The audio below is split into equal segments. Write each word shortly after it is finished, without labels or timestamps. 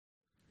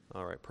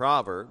All right,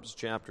 Proverbs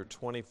chapter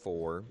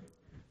 24,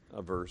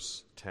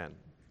 verse 10.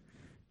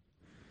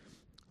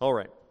 All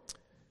right.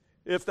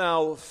 If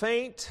thou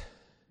faint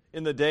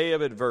in the day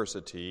of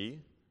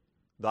adversity,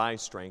 thy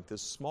strength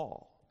is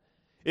small.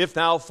 If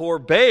thou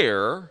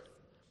forbear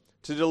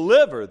to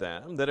deliver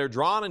them that are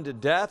drawn into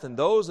death and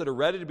those that are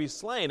ready to be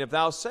slain, if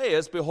thou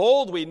sayest,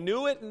 Behold, we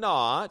knew it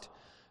not,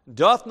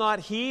 doth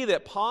not he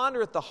that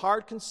pondereth the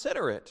heart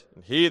consider it?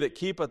 And he that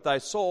keepeth thy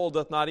soul,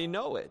 doth not he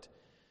know it?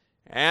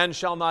 And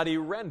shall not he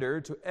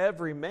render to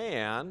every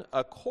man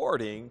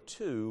according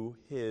to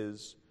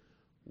his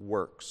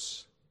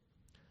works?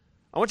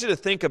 I want you to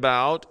think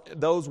about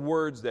those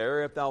words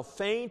there, if thou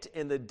faint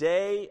in the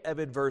day of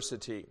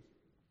adversity.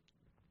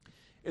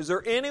 Is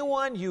there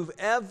anyone you've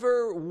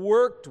ever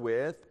worked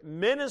with,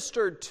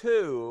 ministered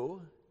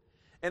to,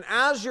 and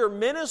as you're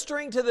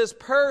ministering to this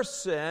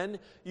person,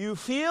 you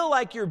feel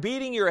like you're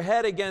beating your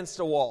head against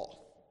a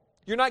wall?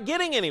 You're not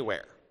getting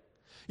anywhere.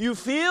 You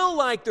feel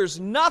like there's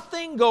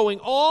nothing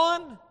going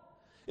on.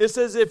 It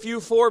says if you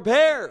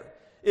forbear,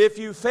 if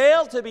you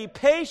fail to be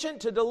patient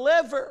to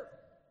deliver.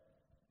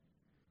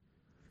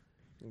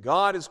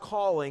 God is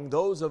calling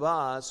those of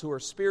us who are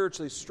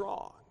spiritually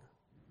strong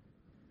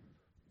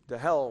to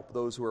help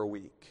those who are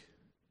weak.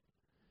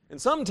 And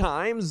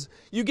sometimes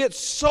you get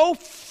so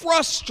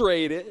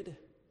frustrated,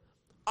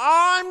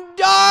 I'm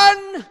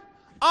done,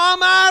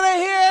 I'm out of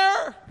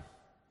here.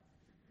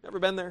 Ever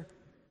been there?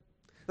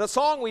 The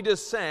song we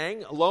just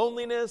sang,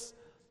 loneliness,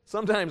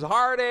 sometimes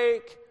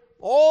heartache,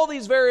 all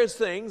these various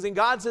things, and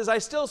God says, I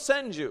still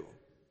send you.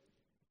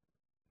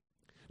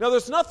 Now,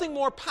 there's nothing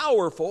more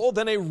powerful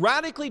than a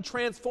radically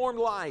transformed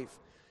life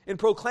in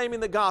proclaiming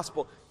the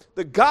gospel.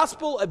 The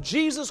gospel of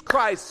Jesus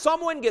Christ.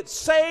 Someone gets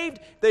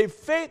saved, they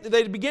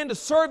begin to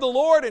serve the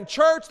Lord in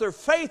church, they're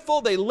faithful,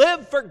 they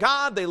live for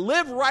God, they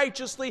live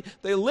righteously,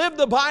 they live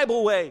the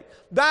Bible way.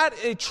 That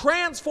a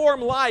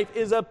transformed life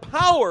is a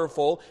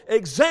powerful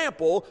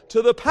example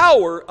to the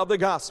power of the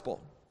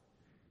gospel.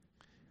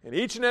 And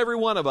each and every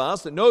one of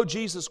us that know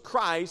Jesus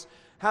Christ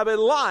have a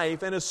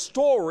life and a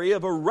story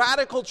of a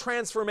radical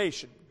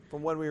transformation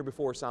from when we were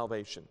before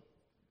salvation.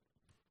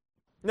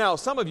 Now,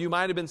 some of you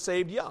might have been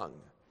saved young.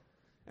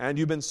 And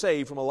you've been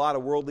saved from a lot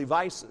of worldly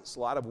vices, a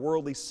lot of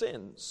worldly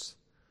sins.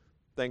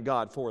 Thank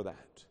God for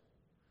that.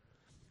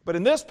 But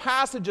in this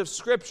passage of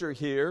Scripture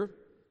here,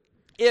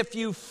 if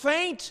you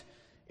faint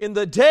in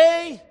the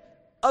day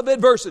of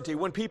adversity,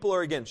 when people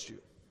are against you,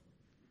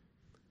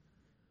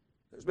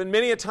 there's been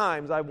many a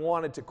times I've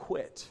wanted to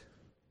quit.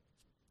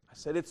 I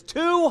said, it's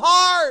too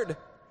hard.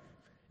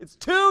 It's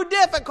too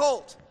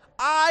difficult.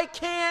 I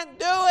can't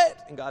do it.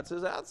 And God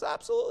says, that's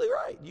absolutely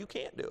right. You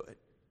can't do it.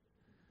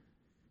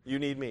 You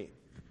need me.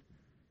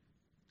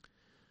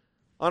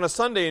 On a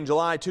Sunday in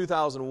July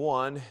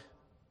 2001,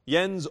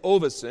 Jens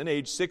Ovesen,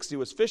 age 60,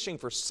 was fishing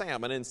for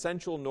salmon in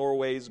central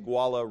Norway's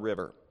Gwala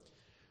River.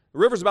 The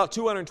river is about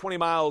 220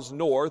 miles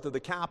north of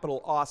the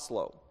capital,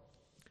 Oslo.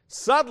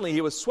 Suddenly,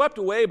 he was swept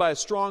away by a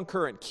strong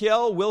current.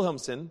 Kjell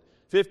Wilhelmsen,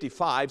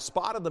 55,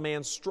 spotted the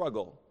man's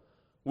struggle.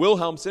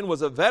 Wilhelmsen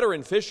was a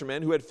veteran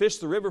fisherman who had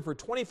fished the river for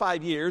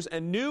 25 years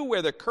and knew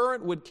where the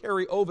current would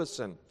carry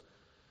Ovesen.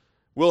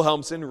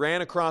 Wilhelmsen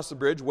ran across the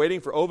bridge, waiting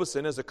for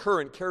Ovesen as the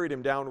current carried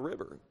him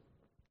downriver.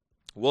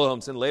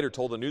 Wilhelmsen later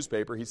told the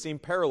newspaper he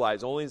seemed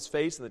paralyzed. Only his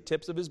face and the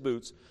tips of his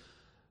boots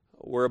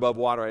were above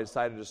water. I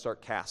decided to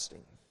start casting.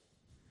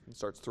 He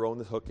starts throwing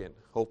the hook in,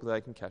 hoping that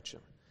I can catch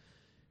him.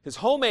 His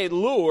homemade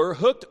lure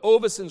hooked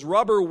Ovesen's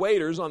rubber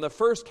waders on the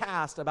first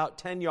cast about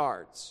 10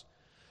 yards.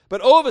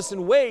 But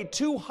Ovesen weighed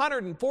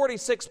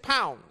 246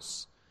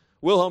 pounds.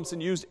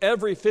 Wilhelmsen used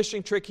every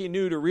fishing trick he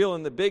knew to reel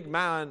in the big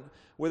man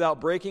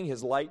without breaking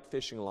his light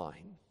fishing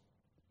line.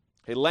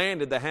 He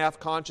landed the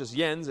half-conscious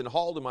Jens and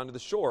hauled him onto the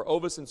shore.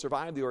 Ovesen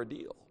survived the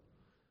ordeal.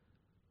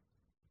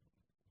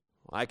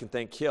 I can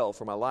thank Kjell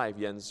for my life,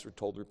 Jens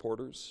told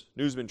reporters.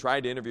 Newsmen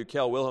tried to interview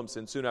Kjell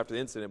Wilhelmsen soon after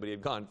the incident, but he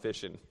had gone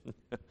fishing.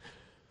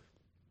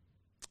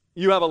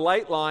 You have a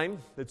light line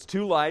that's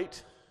too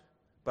light,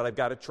 but I've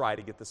got to try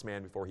to get this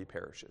man before he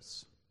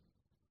perishes.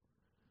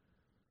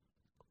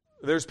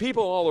 There's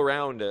people all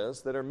around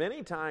us that are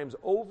many times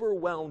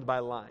overwhelmed by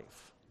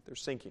life. They're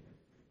sinking.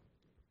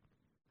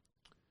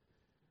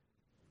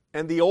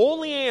 And the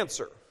only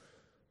answer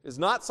is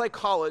not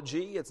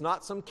psychology, it's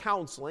not some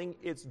counseling,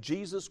 it's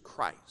Jesus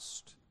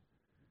Christ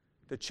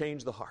to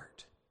change the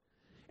heart.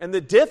 And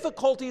the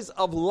difficulties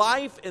of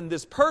life in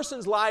this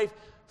person's life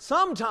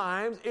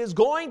sometimes is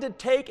going to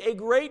take a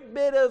great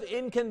bit of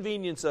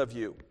inconvenience of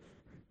you.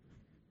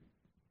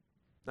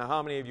 Now,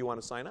 how many of you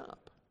want to sign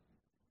up?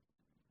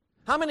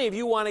 How many of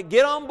you want to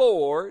get on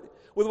board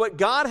with what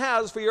God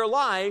has for your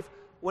life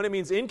when it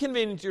means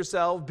inconvenience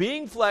yourself,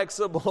 being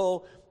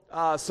flexible,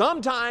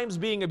 sometimes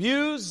being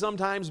abused,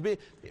 sometimes being...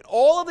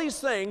 all of these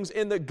things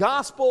in the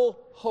gospel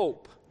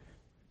hope.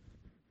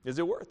 Is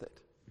it worth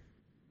it?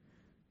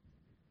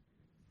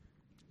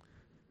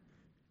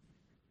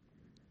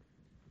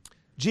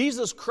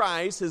 Jesus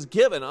Christ has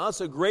given us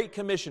a great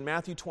commission,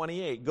 Matthew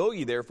 28. Go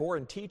ye therefore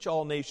and teach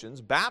all nations,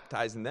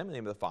 baptizing them in the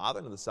name of the Father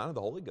and of the Son and of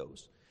the Holy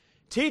Ghost,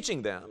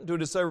 teaching them to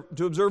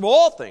observe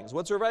all things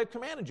whatsoever I have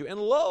commanded you. And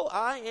lo,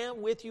 I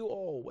am with you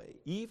always,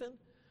 even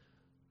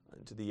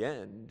unto the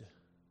end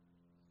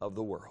of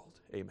the world.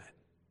 Amen.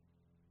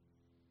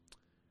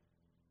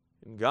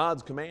 And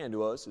God's command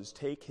to us is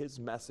take His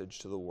message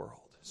to the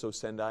world. So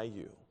send I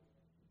you.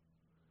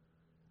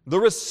 The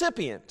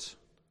recipient,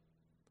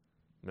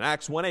 in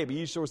Acts 1:8, but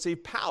ye shall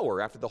receive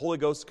power after the Holy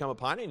Ghost has come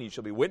upon you, and ye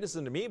shall be witnesses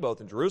unto me both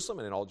in Jerusalem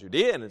and in all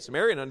Judea and in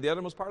Samaria and unto the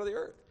uttermost part of the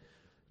earth.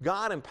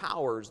 God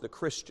empowers the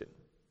Christian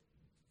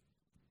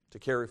to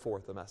carry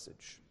forth the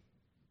message.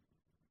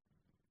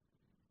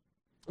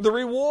 The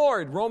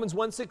reward, Romans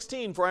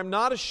 1:16, for I am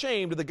not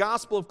ashamed of the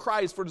gospel of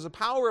Christ, for it is the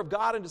power of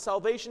God unto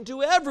salvation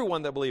to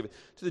everyone that believeth,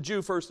 to the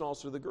Jew first and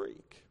also to the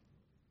Greek.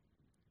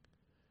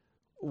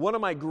 One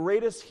of my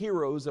greatest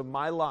heroes of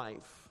my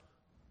life,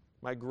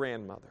 my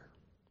grandmother.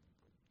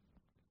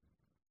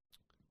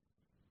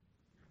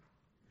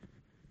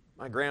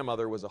 My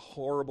grandmother was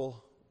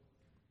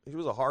she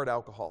was a hard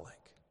alcoholic.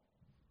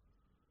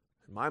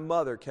 And my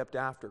mother kept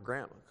after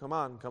Grandma. Come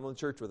on, come to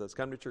church with us,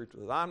 come to church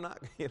with us. I'm not,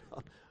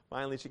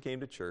 Finally, she came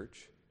to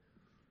church.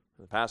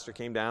 And the pastor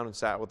came down and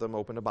sat with them,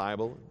 opened a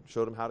Bible, and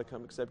showed them how to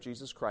come accept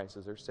Jesus Christ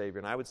as their Savior.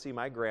 And I would see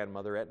my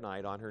grandmother at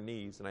night on her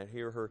knees, and I'd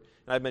hear her,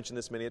 and I've mentioned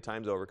this many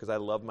times over because I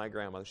love my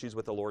grandmother. She's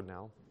with the Lord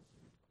now.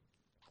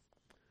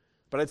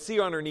 But I'd see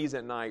her on her knees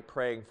at night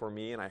praying for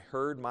me, and I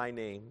heard my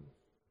name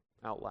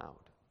out loud.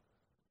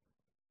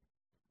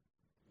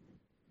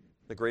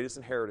 The greatest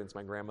inheritance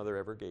my grandmother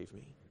ever gave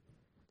me.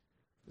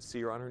 To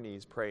see her on her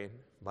knees praying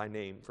by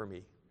name for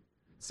me.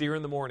 See her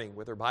in the morning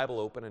with her Bible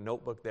open, a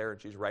notebook there,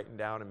 and she's writing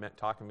down and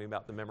talking to me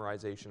about the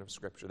memorization of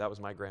Scripture. That was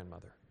my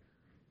grandmother.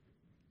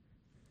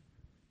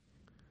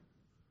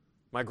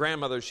 My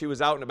grandmother, she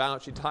was out and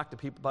about. She talked to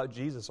people about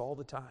Jesus all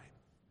the time.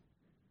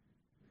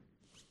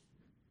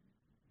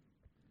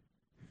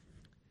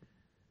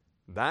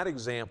 That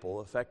example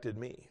affected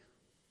me.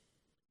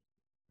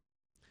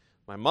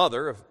 My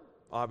mother,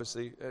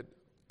 obviously,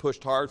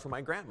 pushed hard for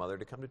my grandmother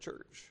to come to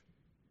church.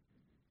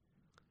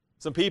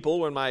 Some people,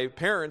 when my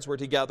parents were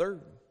together,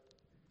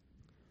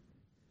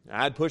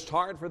 I'd pushed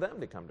hard for them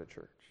to come to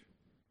church.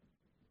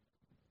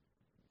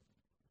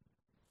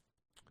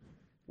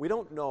 We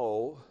don't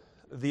know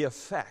the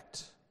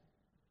effect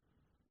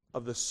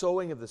of the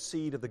sowing of the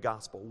seed of the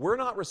gospel. We're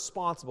not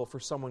responsible for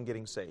someone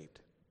getting saved,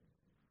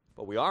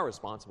 but we are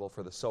responsible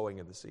for the sowing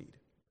of the seed.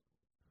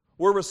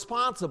 We're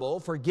responsible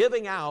for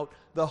giving out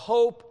the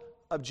hope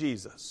of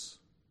Jesus.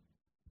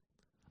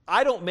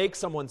 I don't make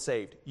someone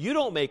saved. You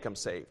don't make them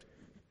saved.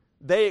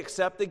 They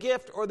accept the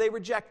gift or they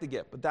reject the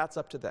gift, but that's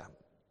up to them.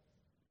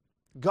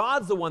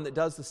 God's the one that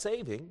does the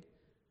saving.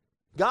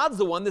 God's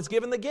the one that's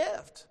given the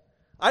gift.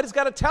 I just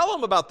got to tell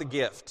them about the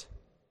gift.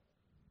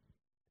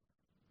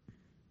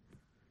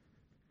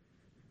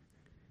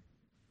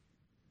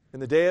 In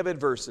the day of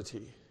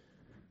adversity,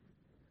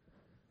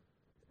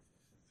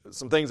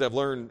 some things I've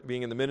learned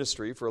being in the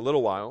ministry for a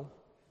little while.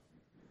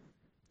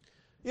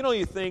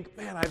 You think,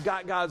 man, I've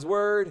got God's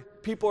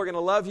word. People are going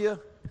to love you.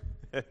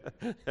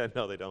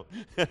 No, they don't.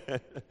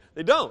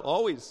 They don't,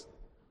 always.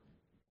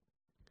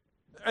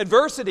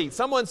 Adversity.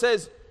 Someone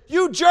says,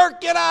 you jerk,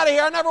 get out of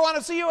here. I never want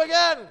to see you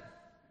again.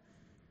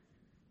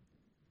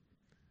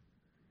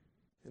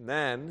 And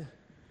then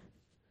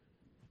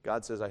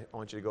God says, I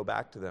want you to go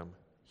back to them.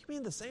 You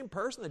mean the same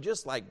person that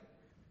just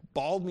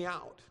bawled me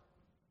out?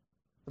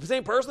 The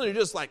same person who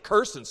just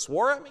cursed and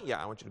swore at me?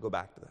 Yeah, I want you to go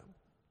back to them.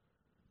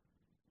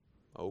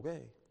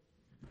 Okay.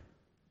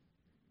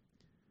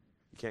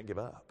 You can't give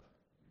up.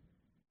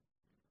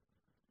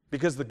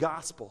 Because the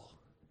gospel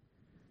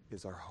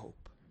is our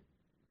hope.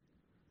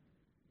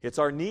 It's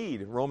our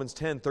need in Romans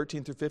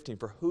 10:13-15.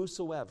 For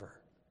whosoever,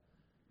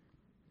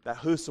 that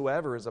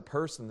whosoever is a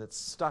person that's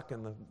stuck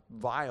in the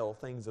vile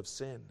things of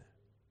sin.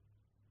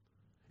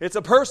 It's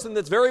a person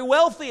that's very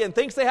wealthy and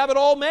thinks they have it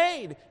all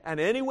made, and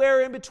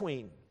anywhere in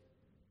between.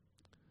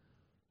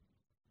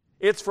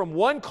 It's from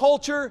one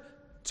culture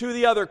to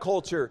the other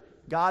culture.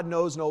 God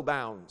knows no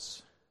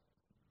bounds.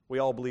 We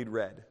all bleed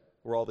red.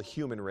 We're all the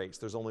human race.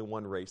 There's only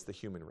one race, the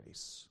human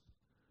race.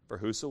 For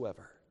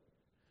whosoever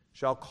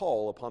shall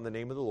call upon the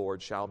name of the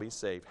Lord shall be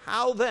saved.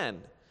 How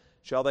then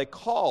shall they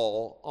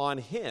call on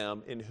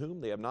him in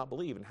whom they have not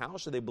believed? And how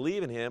shall they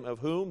believe in him of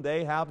whom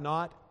they have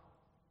not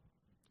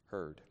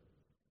heard?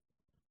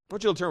 I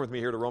want you to turn with me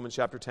here to Romans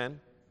chapter 10.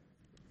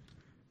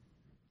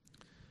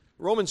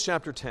 Romans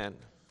chapter 10.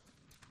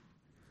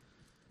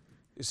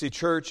 You see,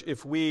 church,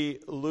 if we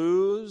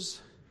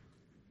lose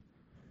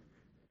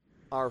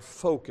our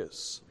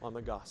focus on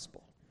the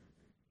gospel,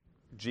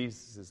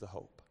 Jesus is the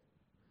hope.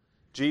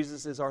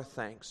 Jesus is our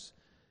thanks.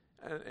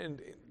 And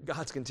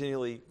God's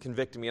continually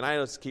convicting me. And I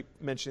just keep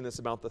mentioning this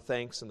about the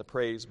thanks and the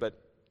praise, but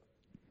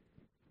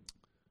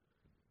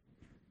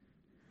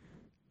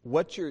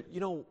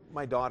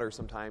my daughter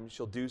sometimes,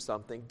 she'll do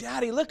something.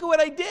 Daddy, look at what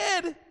I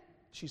did.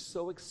 She's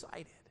so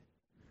excited.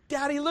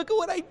 Daddy, look at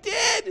what I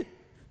did.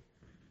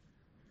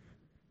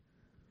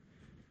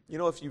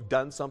 If you've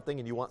done something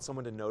and you want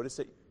someone to notice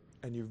it,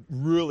 and you're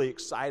really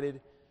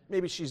excited,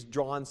 maybe she's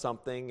drawn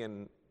something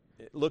and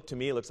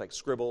it looks like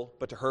scribble,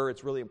 but to her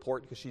it's really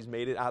important because she's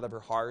made it out of her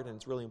heart and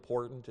it's really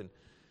important. And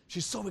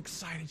she's so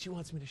excited, she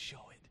wants me to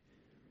show it.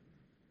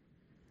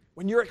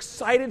 When you're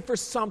excited for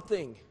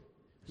something,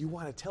 you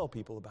want to tell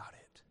people about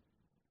it.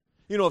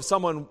 You know, if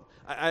someone,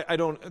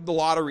 the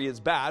lottery is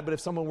bad, but if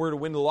someone were to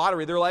win the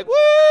lottery, they're like,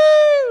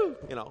 woo!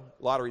 You know,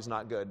 lottery's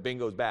not good.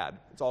 Bingo's bad.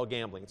 It's all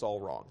gambling. It's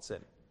all wrong. It's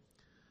sin.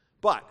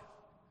 But,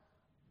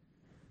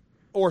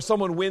 or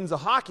someone wins a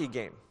hockey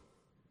game.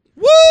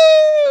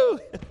 Woo!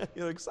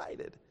 You're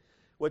excited.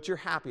 What you're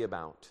happy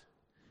about.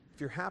 If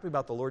you're happy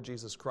about the Lord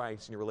Jesus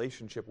Christ and your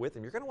relationship with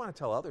Him, you're going to want to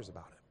tell others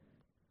about Him.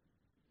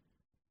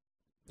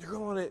 You're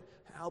going to want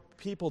to help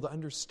people to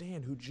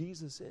understand who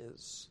Jesus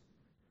is.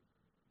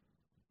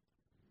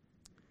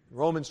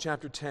 Romans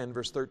chapter 10,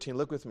 verse 13,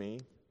 look with me.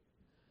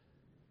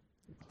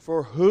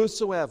 For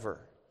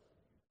whosoever,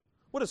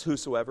 what does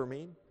whosoever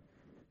mean?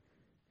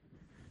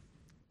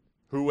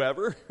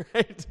 Whoever,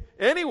 right?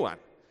 Anyone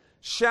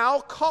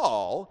shall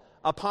call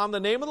upon the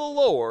name of the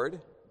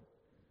Lord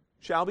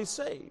shall be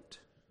saved.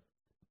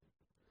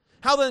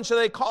 How then shall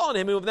they call on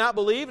Him who have not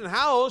believed? And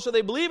how shall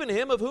they believe in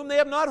Him of whom they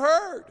have not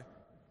heard?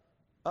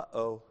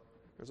 Uh-oh,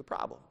 there's a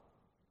problem.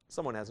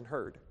 Someone hasn't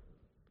heard.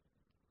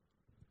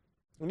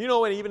 And you know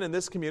what, even in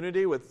this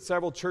community with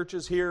several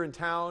churches here in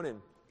town and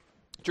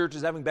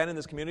churches having been in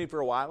this community for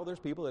a while, there's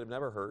people that have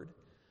never heard.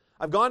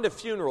 I've gone to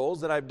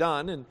funerals that I've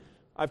done, and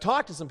I've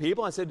talked to some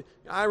people. I said,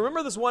 I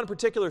remember this one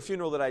particular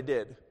funeral that I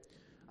did.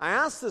 I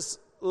asked this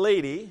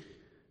lady,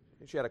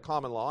 she had a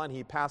common law, and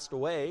he passed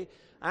away.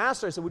 I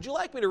asked her, I said, would you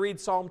like me to read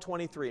Psalm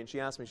 23? And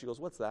she asked me, she goes,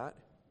 what's that?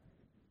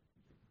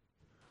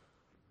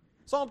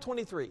 Psalm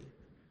 23.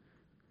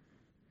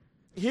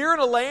 Here in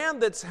a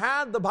land that's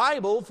had the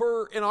Bible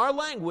in our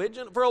language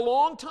and for a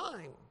long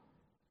time.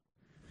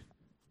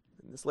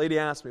 And this lady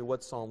asked me,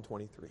 what's Psalm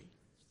 23?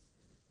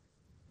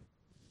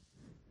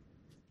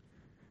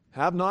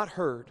 Have not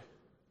heard,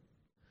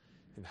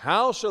 and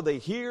how shall they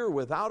hear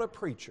without a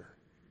preacher?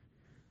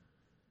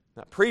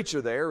 That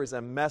preacher there is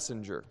a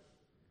messenger,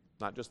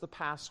 not just the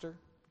pastor,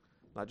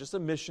 not just a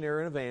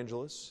missionary and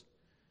evangelist.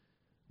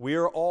 We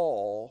are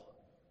all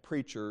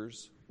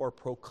preachers or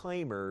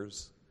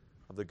proclaimers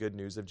of the good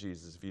news of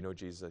Jesus, if you know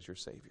Jesus as your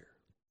Savior.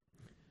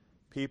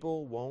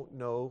 People won't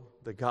know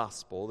the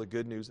gospel, the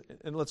good news,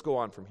 and let's go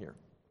on from here.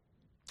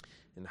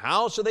 And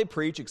how shall they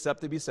preach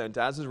except they be sent?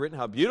 As is written,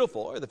 how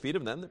beautiful are the feet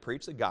of them that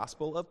preach the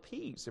gospel of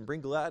peace and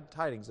bring glad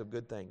tidings of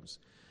good things.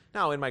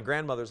 Now, in my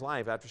grandmother's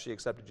life, after she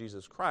accepted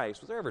Jesus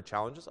Christ, was there ever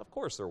challenges? Of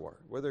course there were.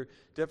 Were there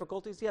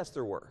difficulties? Yes,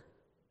 there were.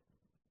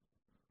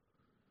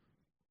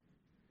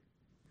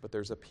 But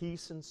there's a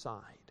peace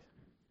inside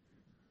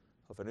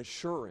of an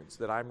assurance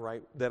that I'm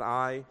right, that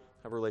I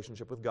have a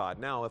relationship with God.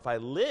 Now, if I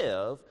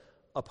live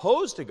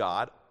opposed to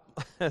God,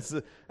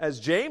 as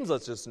James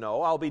lets us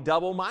know, I'll be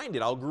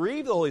double-minded. I'll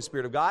grieve the Holy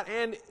Spirit of God,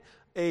 and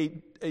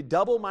a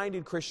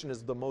double-minded Christian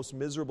is the most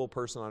miserable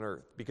person on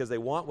earth because they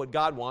want what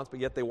God wants, but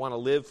yet they want to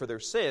live for their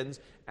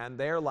sins, and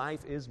their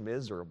life is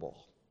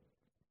miserable.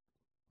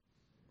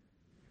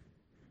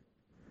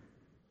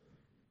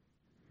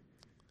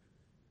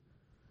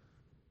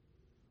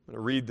 I'm going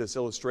to read this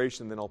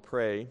illustration, then I'll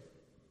pray.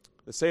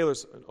 The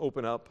sailors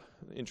open up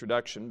the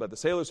introduction, but the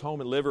sailor's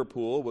home in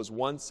Liverpool was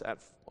once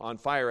on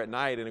fire at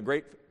night, and a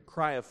great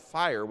cry of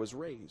fire was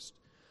raised.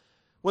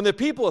 When the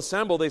people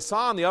assembled, they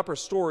saw in the upper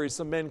stories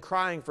some men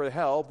crying for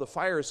help. The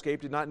fire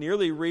escape did not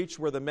nearly reach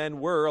where the men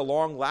were. A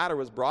long ladder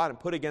was brought and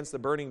put against the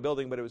burning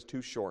building, but it was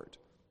too short.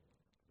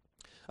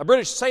 A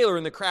British sailor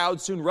in the crowd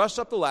soon rushed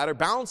up the ladder,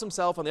 balanced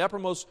himself on the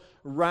uppermost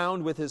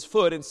round with his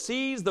foot, and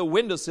seized the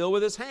windowsill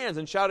with his hands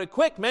and shouted,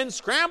 "Quick, men,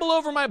 scramble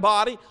over my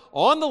body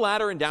on the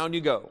ladder, and down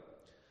you go."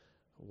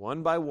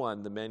 One by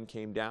one, the men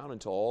came down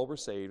until all were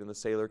saved, and the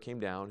sailor came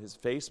down, his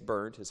face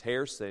burnt, his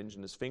hair singed,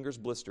 and his fingers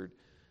blistered.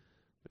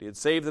 But he had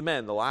saved the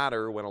men. The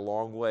ladder went a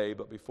long way,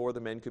 but before the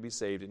men could be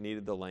saved, it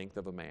needed the length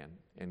of a man,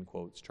 end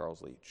quotes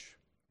Charles Leach.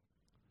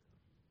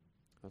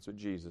 That's what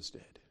Jesus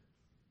did.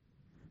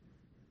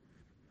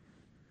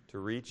 To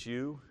reach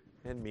you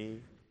and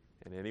me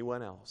and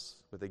anyone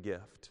else with a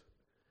gift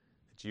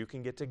that you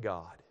can get to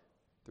God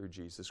through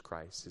Jesus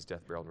Christ, His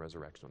death, burial, and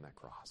resurrection on that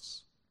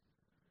cross.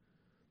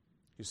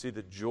 You see,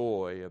 the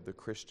joy of the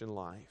Christian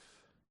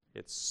life,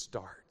 it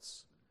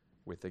starts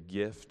with the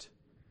gift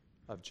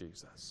of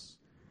Jesus,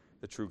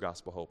 the true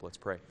gospel hope. Let's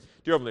pray.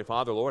 Dear Heavenly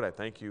Father, Lord, I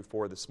thank you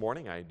for this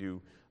morning. I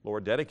do,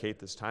 Lord, dedicate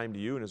this time to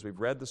you. And as we've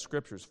read the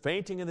Scriptures,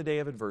 fainting in the day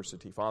of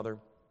adversity, Father,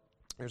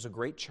 there's a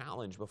great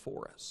challenge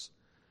before us.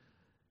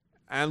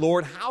 And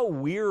Lord, how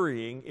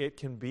wearying it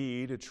can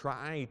be to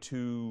try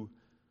to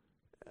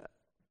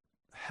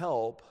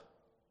help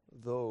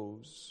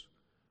those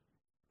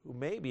who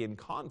may be in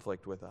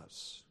conflict with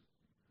us.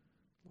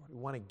 Lord, we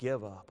want to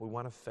give up. We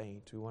want to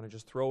faint. We want to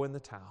just throw in the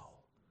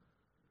towel.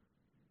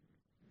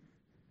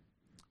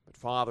 But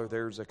Father,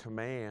 there's a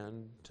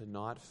command to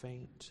not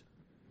faint.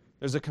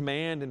 There's a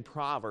command in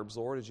Proverbs,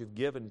 Lord, as you've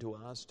given to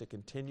us to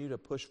continue to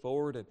push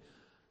forward. And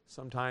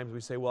sometimes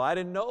we say, well, I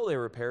didn't know they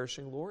were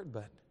perishing, Lord,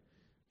 but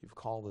you've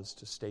called us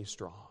to stay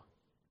strong.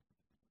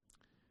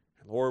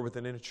 And Lord,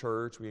 within a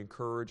church, we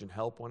encourage and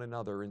help one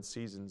another in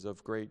seasons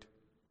of great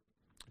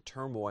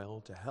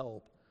turmoil to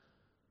help,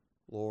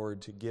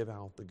 Lord, to give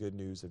out the good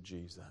news of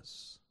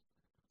Jesus.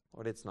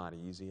 Lord, it's not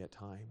easy at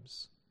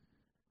times,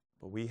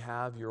 but we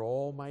have your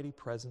almighty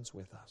presence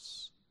with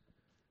us.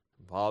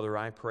 Father,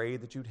 I pray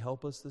that you'd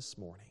help us this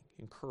morning,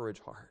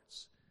 encourage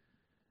hearts.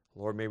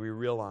 Lord, may we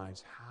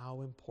realize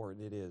how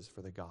important it is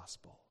for the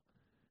gospel.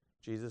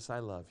 Jesus, I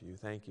love you.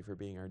 Thank you for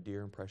being our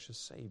dear and precious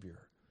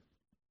Savior.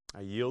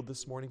 I yield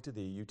this morning to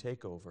thee. You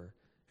take over,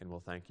 and we'll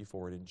thank you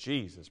for it. In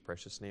Jesus'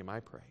 precious name I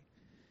pray.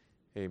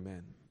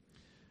 Amen.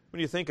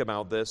 When you think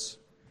about this,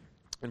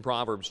 in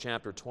Proverbs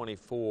chapter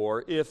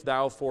 24, if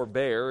thou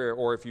forbear,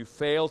 or if you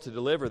fail to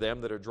deliver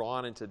them that are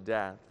drawn into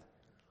death,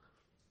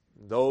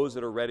 those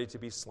that are ready to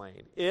be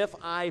slain. If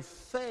I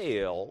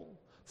fail,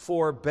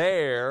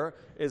 forbear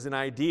is an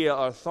idea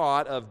or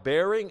thought of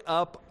bearing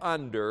up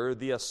under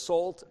the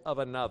assault of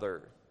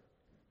another.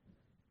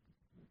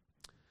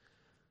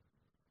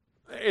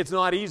 It's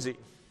not easy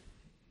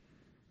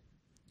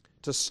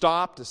to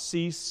stop, to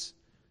cease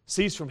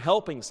from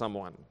helping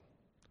someone,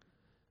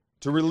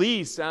 to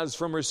release as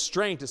from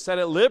restraint, to set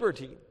at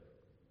liberty.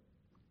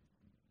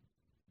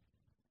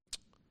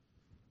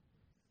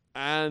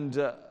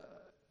 And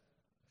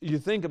you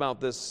think about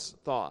this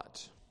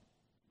thought.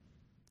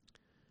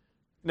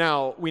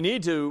 Now, we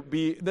need to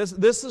be,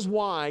 this is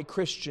why,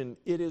 Christian,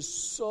 it is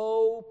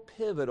so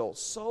pivotal,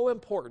 so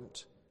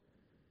important.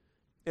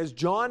 As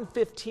John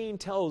 15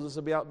 tells us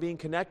about being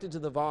connected to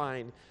the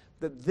vine,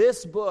 that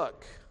this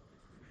book,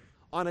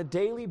 on a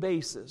daily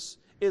basis,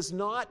 is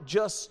not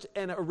just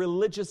a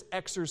religious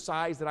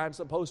exercise that I'm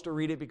supposed to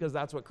read it because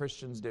that's what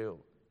Christians do.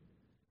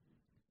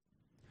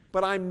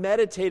 But I'm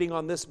meditating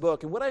on this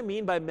book. And what I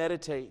mean by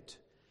meditate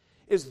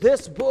is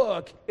this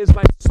book is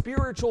my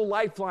spiritual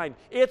lifeline.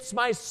 It's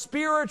my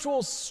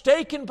spiritual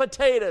steak and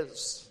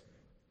potatoes.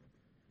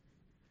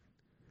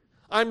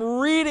 I'm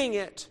reading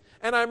it,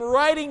 and I'm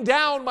writing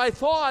down my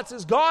thoughts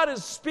as God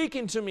is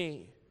speaking to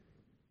me.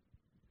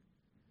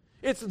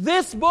 It's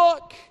this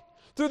book,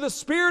 through the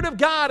Spirit of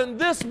God, and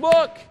this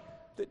book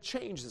that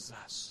changes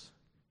us.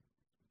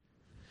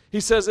 He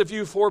says, if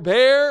you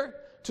forbear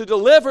to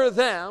deliver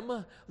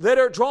them that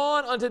are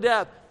drawn unto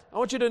death. I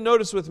want you to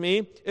notice with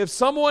me, if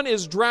someone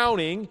is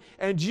drowning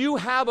and you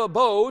have a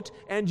boat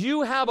and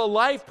you have a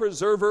life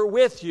preserver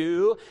with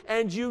you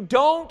and you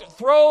don't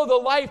throw the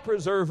life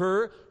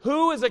preserver,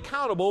 who is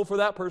accountable for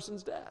that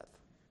person's death?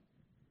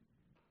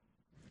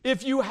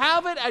 If you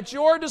have it at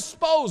your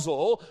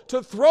disposal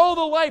to throw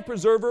the life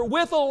preserver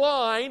with a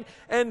line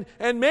and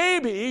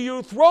maybe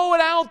you throw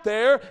it out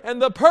there and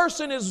the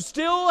person is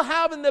still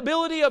having the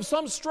ability of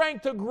some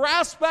strength to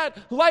grasp that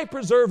life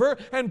preserver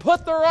and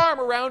put their arm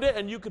around it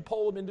and you could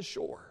pull them into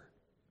shore.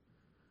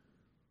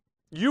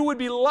 You would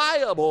be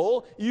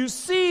liable. You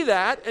see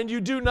that and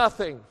you do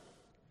nothing.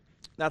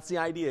 That's the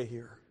idea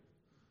here.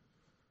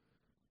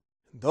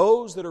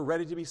 Those that are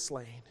ready to be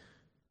slain.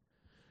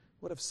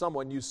 What if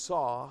someone you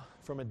saw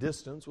from a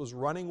distance was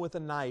running with a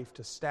knife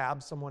to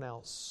stab someone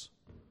else?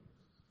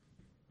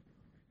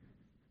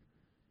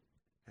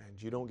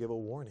 And you don't give a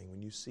warning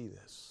when you see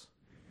this.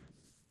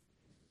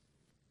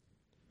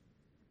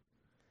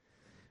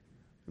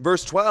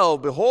 Verse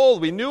 12,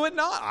 behold, we knew it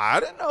not. I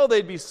didn't know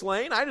they'd be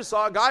slain. I just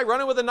saw a guy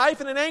running with a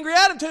knife in an angry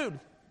attitude.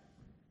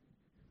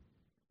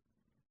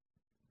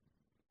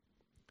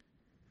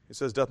 It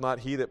says, doth not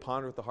he that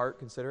pondereth the heart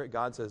consider it?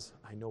 God says,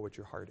 I know what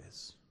your heart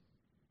is.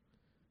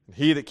 And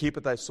he that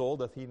keepeth thy soul,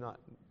 doth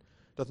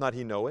not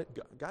he know it?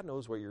 God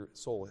knows where your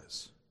soul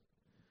is.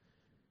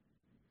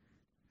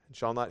 And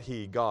shall not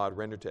he, God,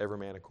 render to every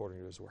man according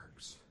to his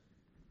works?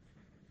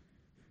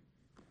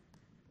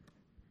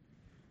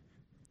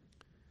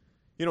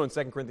 You know, in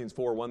 2 Corinthians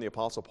 4:1, the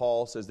Apostle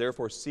Paul says,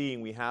 therefore,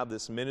 seeing we have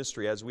this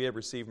ministry, as we have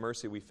received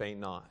mercy, we faint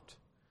not.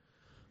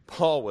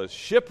 Paul was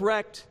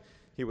shipwrecked,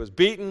 he was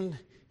beaten,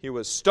 he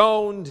was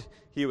stoned,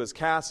 he was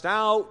cast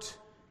out.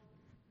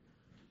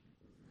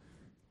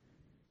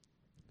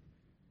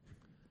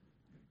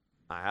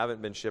 I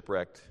haven't been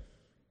shipwrecked.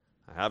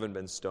 I haven't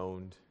been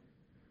stoned.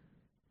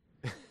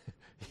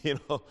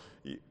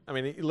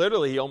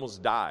 Literally, he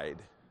almost died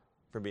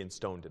from being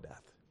stoned to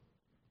death.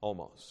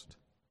 Almost.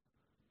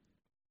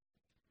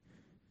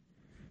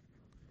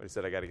 But he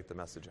said, I got to get the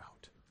message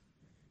out.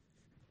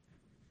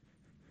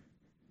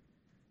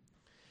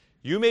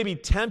 You may be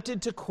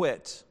tempted to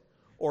quit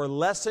or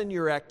lessen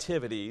your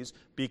activities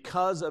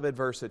because of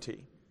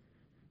adversity.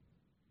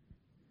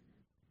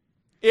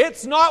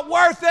 It's not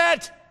worth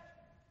it.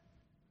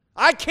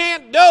 I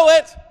can't do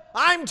it.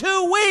 I'm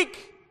too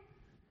weak.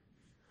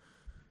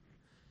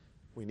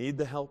 We need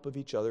the help of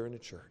each other in a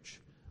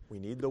church. We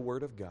need the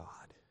Word of God.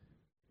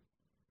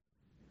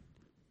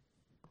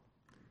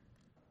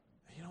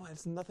 You know,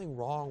 there's nothing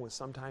wrong with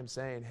sometimes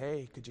saying,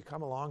 hey, could you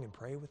come along and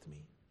pray with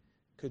me?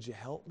 Could you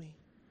help me?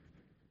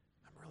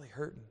 I'm really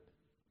hurting.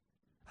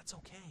 That's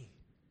okay.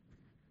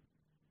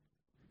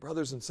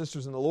 Brothers and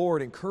sisters in the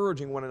Lord,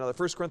 encouraging one another.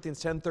 1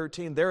 Corinthians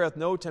 10:13, there hath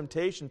no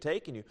temptation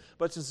taken you,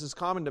 but this is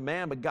common to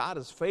man, but God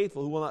is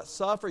faithful, who will not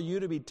suffer you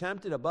to be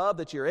tempted above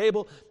that ye are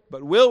able,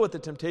 but will with the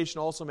temptation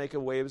also make a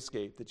way of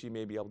escape, that ye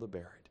may be able to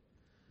bear it.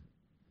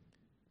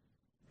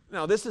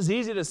 Now, this is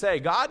easy to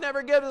say. God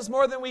never gives us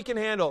more than we can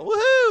handle.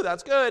 Woohoo,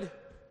 that's good.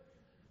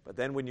 But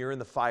then when you're in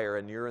the fire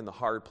and you're in the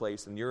hard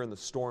place and you're in the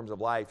storms of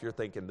life, you're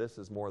thinking, this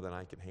is more than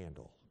I can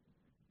handle.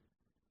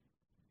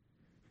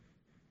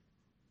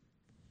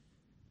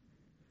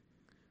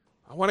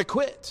 I want to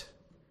quit.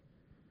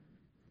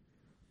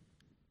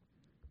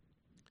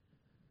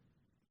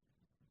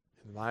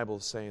 And the Bible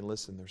is saying,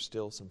 listen, there's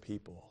still some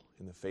people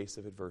in the face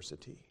of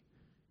adversity.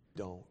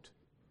 Don't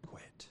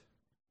quit.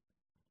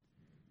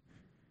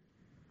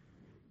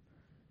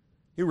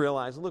 You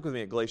realize, look with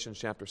me at Galatians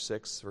chapter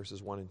 6,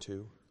 verses 1 and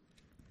 2.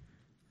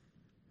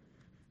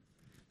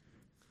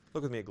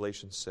 Look with me at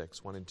Galatians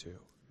 6, 1 and 2.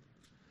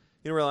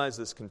 You realize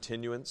this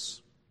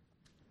continuance,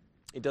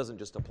 it doesn't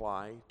just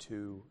apply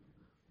to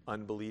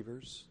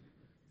unbelievers.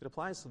 It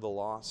applies to the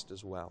lost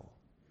as well.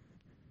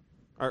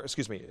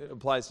 It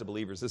applies to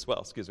believers as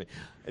well,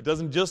 It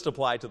doesn't just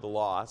apply to the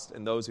lost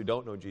and those who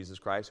don't know Jesus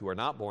Christ, who are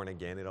not born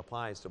again. It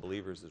applies to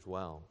believers as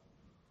well.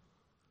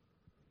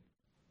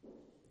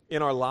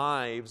 In our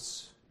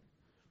lives,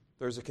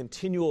 there's a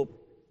continual...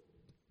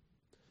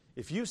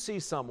 If you see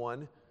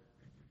someone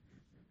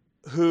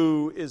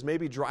who is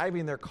maybe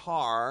driving their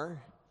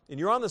car, and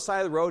you're on the side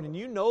of the road, and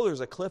you know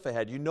there's a cliff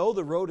ahead, you know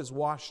the road is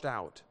washed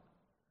out,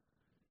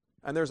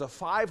 and there's a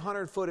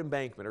 500-foot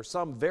embankment or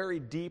some very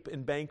deep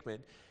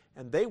embankment,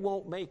 and they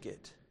won't make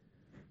it.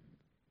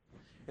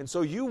 And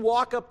so you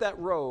walk up that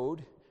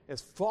road as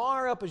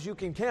far up as you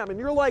can, and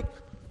you're like,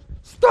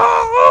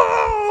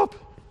 stop!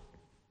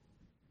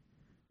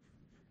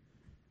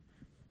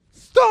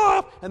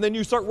 Stop! And then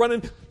you start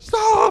running,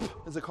 stop!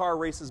 As the car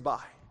races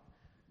by.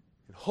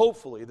 And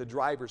hopefully the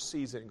driver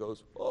sees it and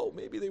goes, oh,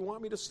 maybe they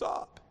want me to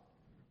stop.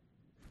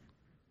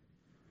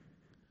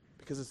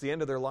 Because it's the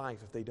end of their life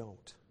if they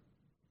don't.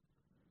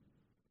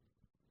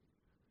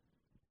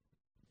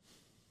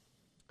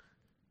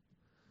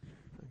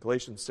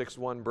 Galatians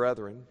 6:1,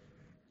 brethren,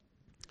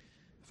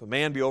 if a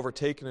man be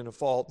overtaken in a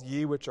fault,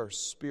 ye which are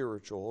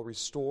spiritual,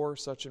 restore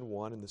such an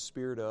one in the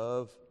spirit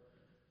of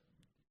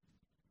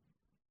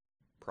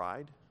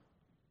pride?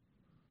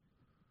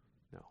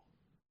 No.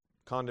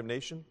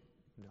 Condemnation?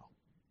 No.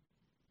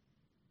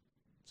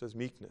 It says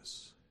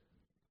meekness,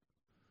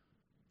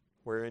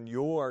 wherein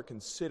you are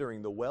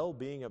considering the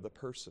well-being of the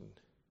person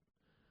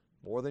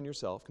more than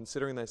yourself,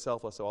 considering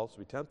thyself lest thou also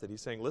be tempted.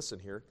 He's saying, listen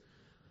here,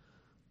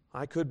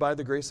 I could, by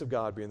the grace of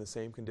God, be in the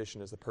same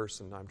condition as the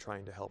person I'm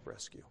trying to help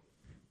rescue.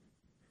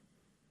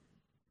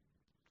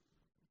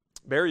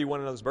 Bear ye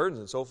one another's burdens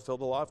and so fulfill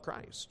the law of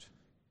Christ.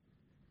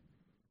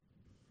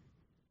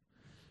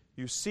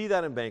 You see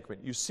that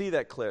embankment, you see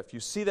that cliff, you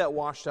see that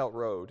washed out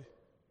road,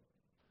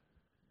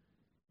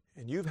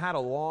 and you've had a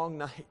long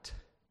night,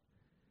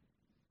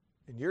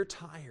 and you're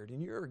tired,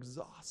 and you're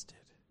exhausted.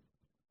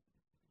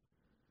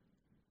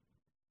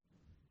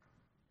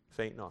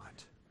 Faint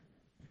not.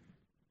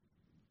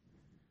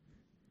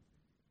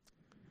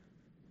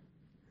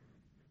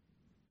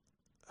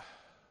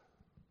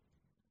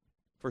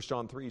 1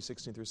 John 3,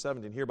 16 through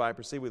 17. Hereby I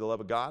perceive we the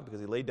love of God, because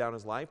he laid down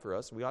his life for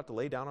us, and we ought to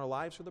lay down our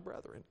lives for the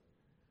brethren.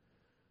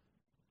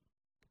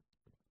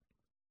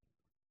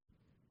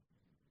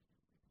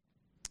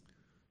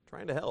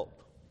 Trying to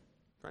help.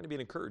 Trying to be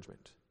an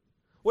encouragement.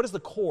 What is the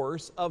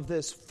course of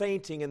this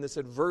fainting and this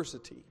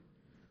adversity?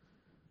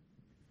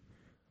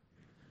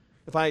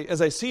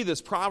 As I see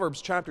this, Proverbs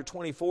chapter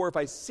 24, if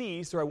I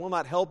cease or I will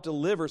not help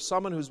deliver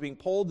someone who's being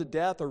pulled to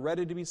death or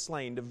ready to be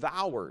slain,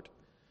 devoured,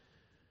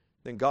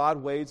 then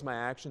God weighs my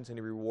actions and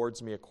he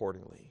rewards me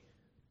accordingly.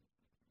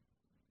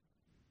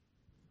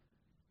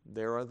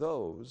 There are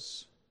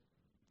those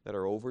that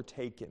are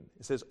overtaken.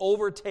 It says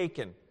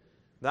overtaken.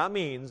 That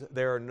means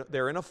they're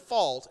in a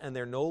fault and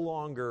they're no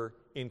longer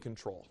in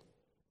control.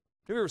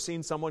 Have you ever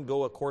seen someone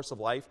go a course of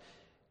life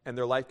and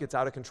their life gets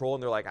out of control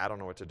and they're like, I don't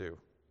know what to do.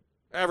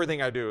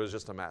 Everything I do is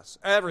just a mess.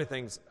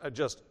 Everything's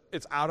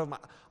it's out of my...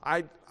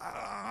 I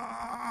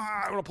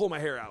want to pull my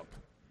hair out.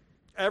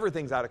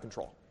 Everything's out of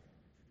control.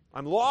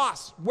 I'm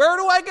lost. Where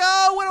do I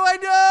go? What do I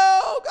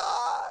do?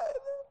 God.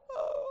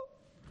 Oh.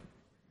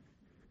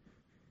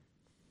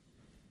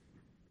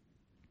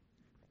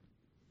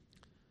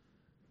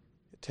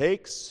 It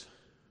takes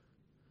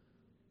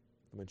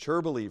a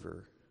mature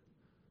believer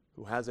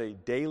who has a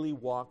daily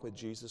walk with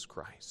Jesus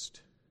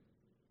Christ.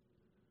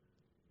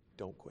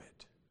 Don't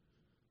quit.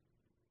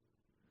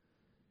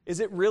 Is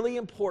it really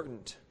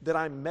important that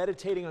I'm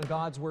meditating on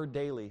God's Word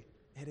daily?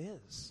 It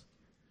is.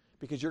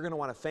 Because you're going to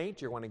want to faint,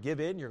 you're going to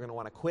give in, you're going to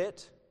want to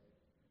quit.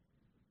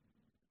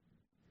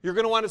 You're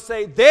going to want to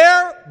say,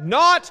 they're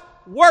not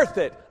worth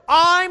it.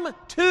 I'm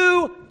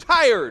too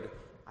tired.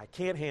 I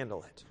can't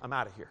handle it. I'm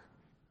out of here.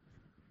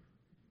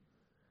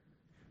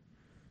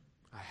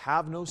 I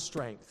have no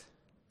strength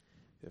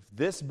if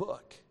this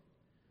book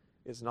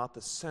is not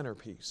the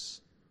centerpiece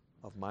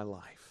of my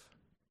life.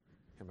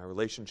 and my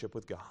relationship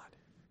with God.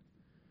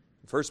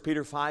 1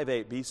 Peter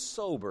 5:8, be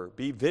sober,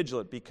 be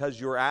vigilant, because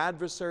your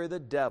adversary, the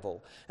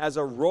devil, as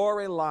a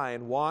roaring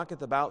lion,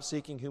 walketh about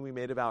seeking whom he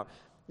may devour.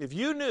 If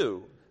you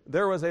knew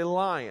there was a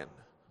lion,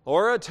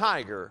 or a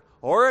tiger,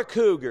 or a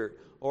cougar,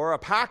 or a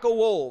pack of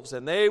wolves,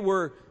 and they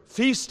were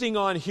feasting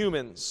on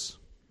humans,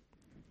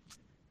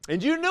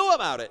 and you knew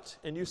about it,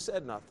 and you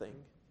said nothing,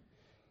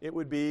 it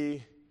would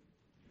be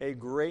a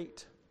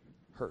great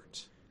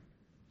hurt.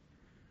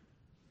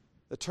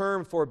 The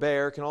term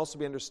forbear can also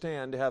be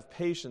understood to have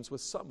patience with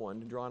someone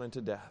drawn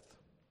into death.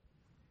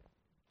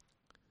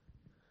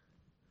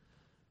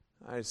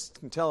 I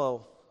can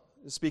tell,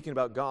 speaking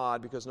about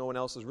God, because no one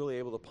else is really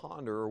able to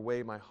ponder or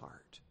weigh my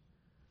heart.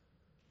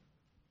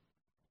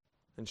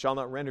 And shall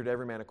not render to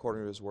every man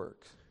according to his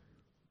work.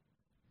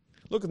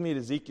 Look with me at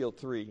Ezekiel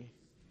 3.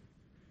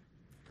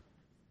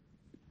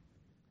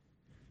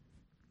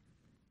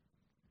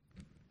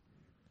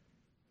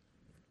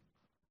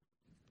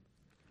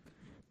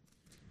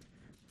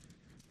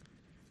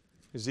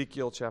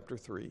 Ezekiel chapter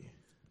 3,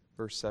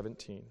 verse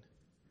 17.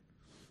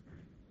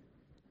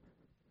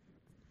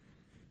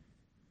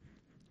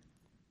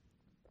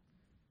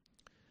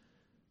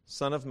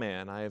 Son of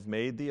man, I have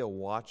made thee a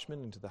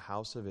watchman into the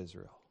house of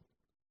Israel.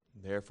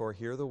 Therefore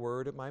hear the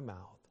word of my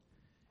mouth,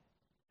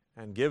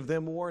 and give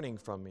them warning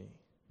from me.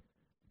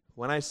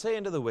 When I say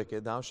unto the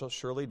wicked, thou shalt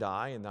surely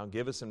die, and thou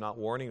givest him not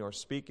warning, nor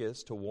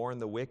speakest to warn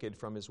the wicked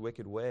from his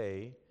wicked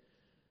way,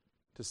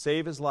 to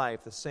save his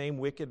life, the same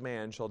wicked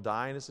man shall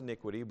die in his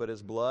iniquity, but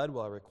his blood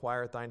will I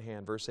require at thine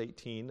hand. Verse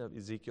 18 of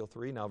Ezekiel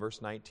 3, now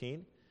verse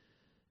 19.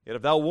 Yet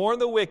if thou warn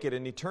the wicked,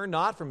 and he turn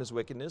not from his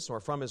wickedness, or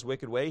from his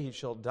wicked way, he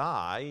shall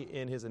die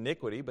in his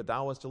iniquity, but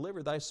thou hast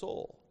delivered thy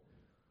soul.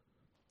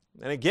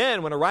 And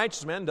again, when a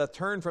righteous man doth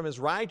turn from his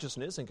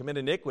righteousness and commit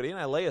iniquity, and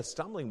I lay a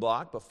stumbling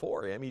block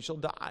before him, he shall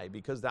die,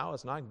 because thou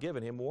hast not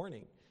given him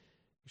warning.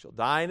 He shall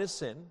die in his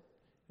sin.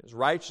 His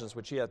righteousness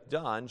which he hath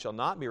done shall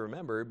not be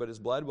remembered, but his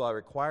blood will I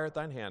require at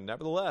thine hand.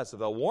 Nevertheless, if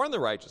thou warn the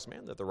righteous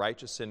man that the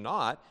righteous sin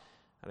not,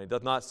 and he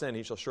doth not sin,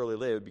 he shall surely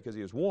live, because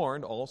he is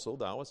warned, also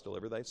thou hast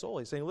delivered thy soul.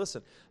 He's saying,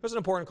 listen, there's an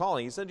important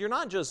calling. He said, you're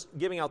not just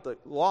giving out the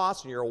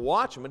lost and you're a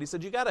watchman, but he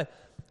said, you got to,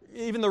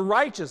 even the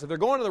righteous, if they're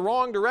going in the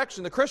wrong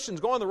direction, the Christians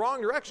go in the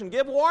wrong direction,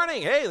 give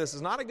warning. Hey, this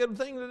is not a good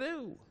thing to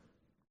do.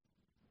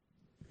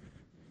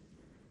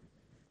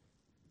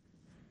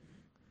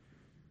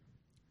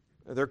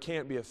 There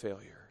can't be a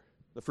failure.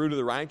 The fruit of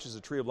the righteous is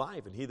a tree of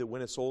life, and he that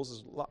winneth souls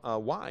is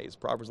wise,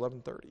 Proverbs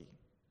 11:30.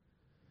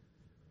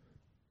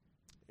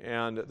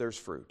 And there's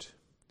fruit.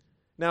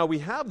 Now, we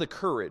have the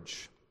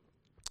courage,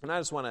 and I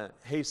just want to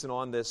hasten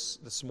on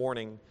this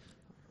morning,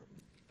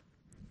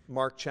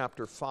 Mark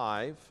chapter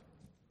 5.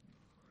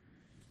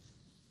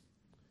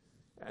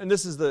 And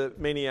this is the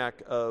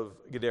maniac of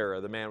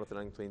Gadara, the man with an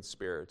unclean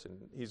spirit. And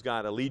he's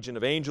got a legion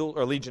of angels,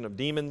 or a legion of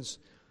demons.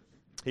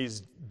 He's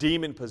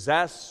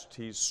demon-possessed.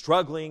 He's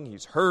struggling.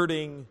 He's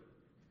hurting.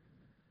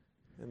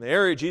 And the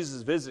area Jesus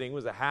is visiting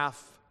was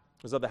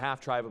of the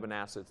half tribe of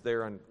Manasseh. It's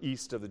there on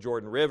east of the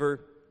Jordan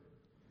River.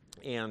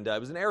 And it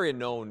was an area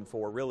known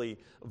for really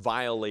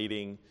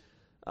violating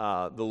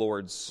the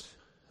Lord's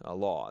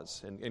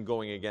laws and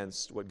going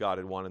against what God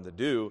had wanted to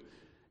do.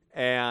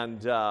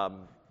 And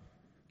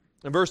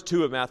in verse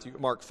 2 of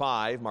Mark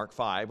 5,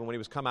 and when he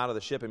was come out of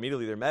the ship,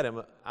 immediately there met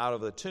him out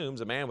of the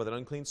tombs a man with an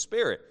unclean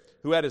spirit,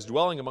 who had his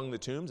dwelling among the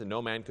tombs, and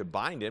no man could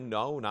bind him,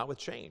 no, not with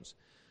chains.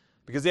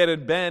 Because he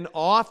had been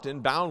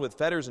often bound with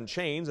fetters and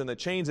chains, and the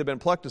chains had been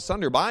plucked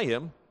asunder by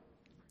him,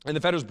 and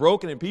the fetters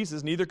broken in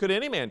pieces, neither could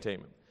any man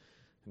tame him.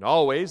 And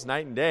always,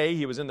 night and day,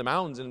 he was in the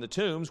mountains and in the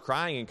tombs,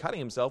 crying and cutting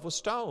himself with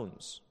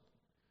stones.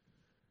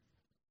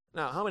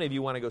 Now, how many of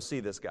you want to go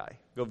see this guy?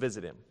 Go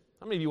visit him.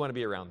 How many of you want to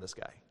be around this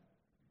guy?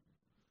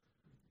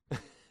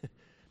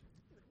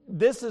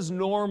 This is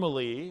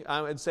normally,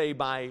 I would say,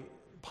 by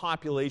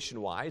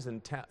population-wise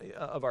and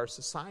of our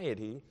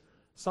society,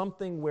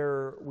 something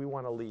where we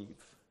want to leave.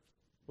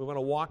 We want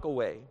to walk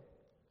away.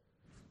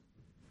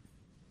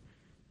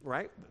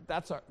 Right?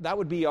 That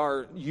would be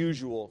our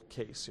usual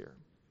case here.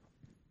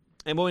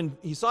 And when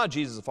he saw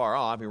Jesus afar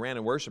off, he ran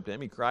and worshipped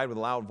him. He cried with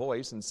a loud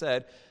voice and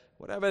said,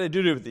 What have I to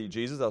do with thee,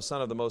 Jesus, thou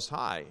Son of the Most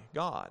High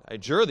God? I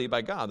adjure thee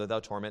by God that thou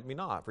torment me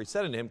not. For he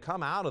said unto him,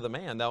 Come out of the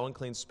man, thou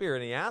unclean spirit.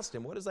 And he asked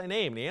him, What is thy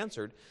name? And he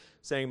answered,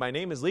 saying, My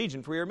name is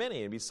Legion, for we are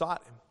many. And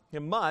besought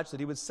him much that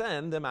he would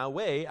send them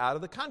away out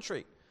of the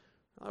country.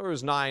 There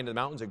was nigh unto the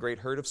mountains a great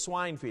herd of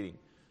swine feeding.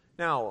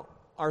 Now,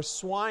 are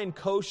swine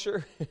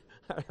kosher?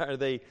 Are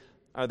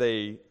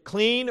they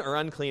clean or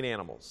unclean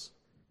animals?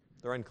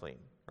 They're unclean,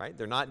 right?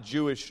 They're not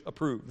Jewish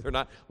approved. They're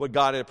not what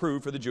God had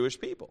approved for the Jewish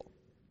people.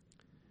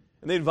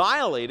 And they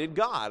violated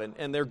God,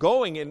 and they're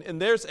going in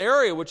this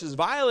area which is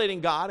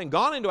violating God and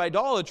gone into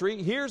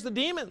idolatry. Here's the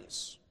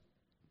demons.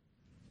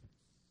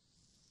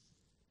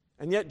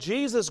 And yet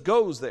Jesus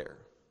goes there.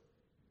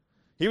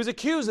 He was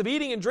accused of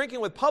eating and drinking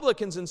with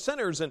publicans and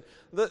sinners, and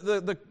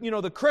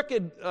the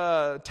crooked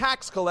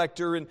tax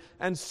collector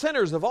and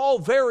sinners of all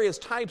various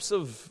types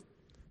of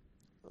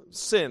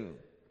sin.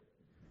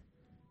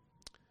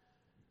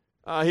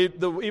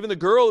 Even the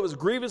girl that was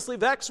grievously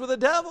vexed with the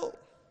devil.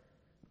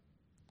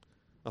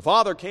 The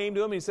father came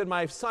to him and he said,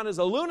 my son is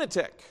a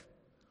lunatic.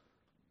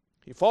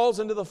 He falls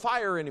into the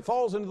fire and he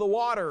falls into the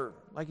water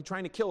like he's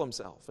trying to kill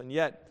himself. And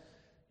yet,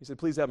 he said,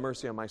 please have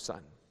mercy on my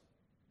son.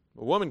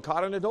 A woman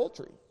caught in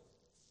adultery.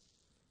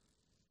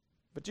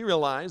 But do you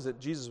realize that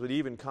Jesus would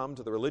even come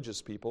to the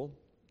religious people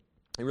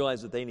and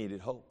realize that they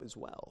needed hope as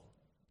well?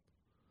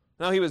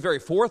 Now, he was very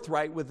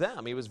forthright with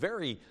them.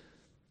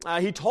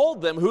 He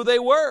told them who they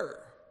were.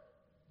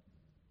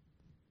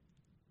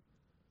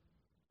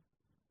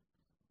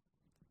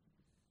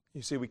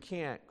 You see, we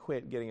can't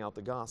quit getting out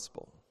the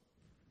gospel.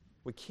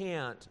 We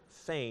can't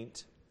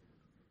faint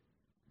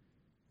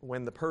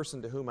when the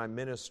person to whom I'm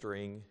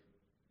ministering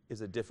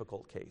is a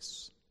difficult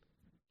case.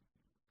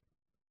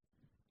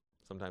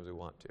 Sometimes we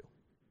want to.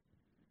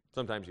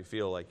 Sometimes you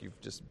feel like you've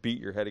just beat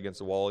your head against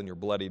the wall and you're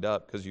bloodied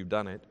up because you've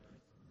done it.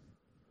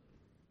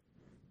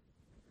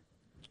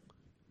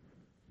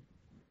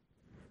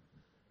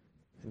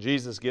 And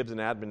Jesus gives an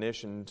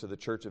admonition to the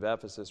church of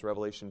Ephesus,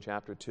 Revelation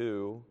chapter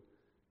 2.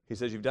 He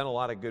says, you've done a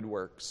lot of good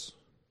works,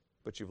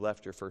 but you've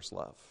left your first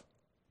love.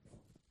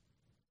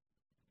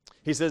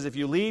 He says, if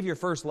you leave your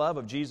first love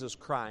of Jesus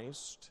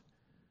Christ,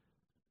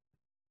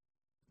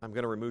 I'm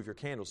going to remove your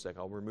candlestick.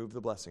 I'll remove the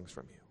blessings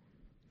from you.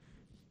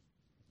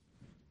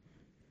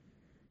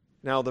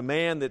 Now, the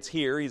man that's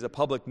here, he's a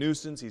public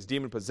nuisance. He's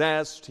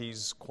demon-possessed.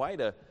 He's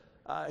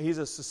he's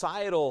a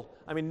societal,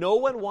 no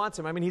one wants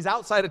him. He's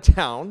outside of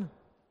town.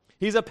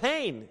 He's a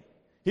pain.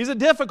 He's a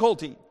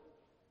difficulty.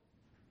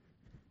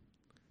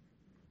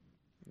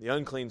 The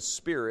unclean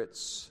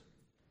spirits,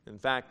 in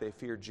fact, they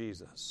fear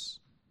Jesus.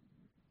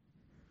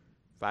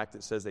 In fact,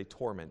 it says they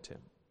torment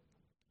him.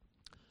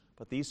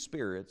 But these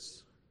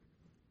spirits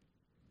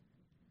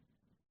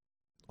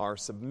are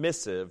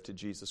submissive to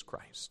Jesus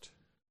Christ.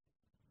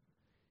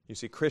 You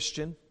see,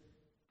 Christian,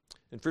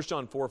 in 1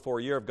 John 4:4,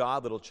 "Ye are of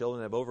God, little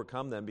children, have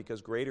overcome them, because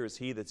greater is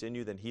He that's in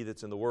you than he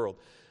that's in the world."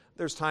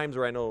 There's times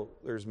where I know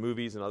there's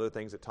movies and other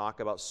things that talk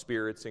about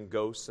spirits and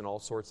ghosts and all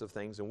sorts of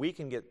things, and we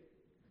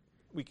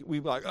be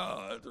like,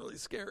 oh, that's really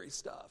scary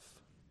stuff.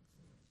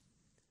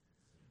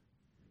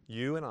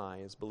 You and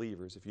I, as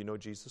believers, if you know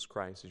Jesus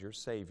Christ as your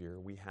Savior,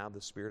 we have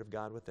the Spirit of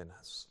God within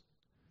us.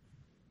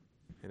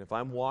 And if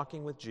I'm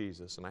walking with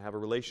Jesus and I have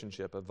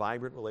a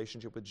vibrant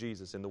relationship with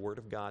Jesus in the Word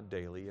of God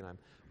daily, and I'm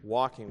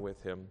walking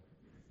with Him,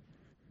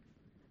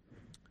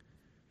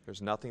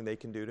 there's nothing they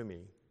can do to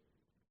me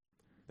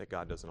that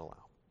God doesn't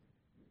allow.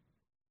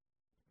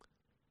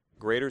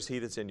 Greater is He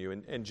that's in you.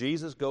 And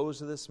Jesus goes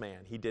to this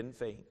man. He didn't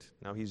faint.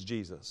 Now, He's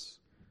Jesus.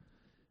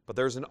 But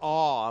there's an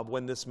awe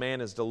when this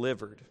man is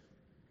delivered.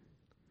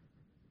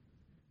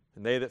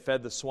 And they that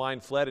fed the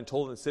swine fled and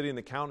told in the city and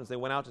the accountants, they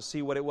went out to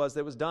see what it was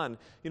that was done.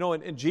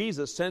 And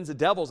Jesus sends the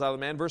devils out of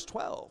the man, verse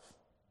 12,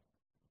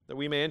 that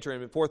we may enter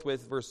him. And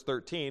forthwith, verse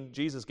 13,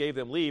 Jesus gave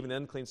them leave, and the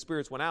unclean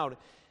spirits went out,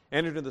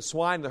 entered into the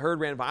swine, and the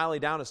herd ran violently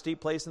down a steep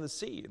place in the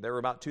sea. There were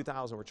about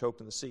 2,000 were choked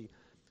in the sea.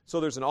 So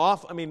there's an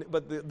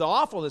but the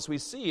awfulness we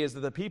see is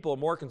that the people are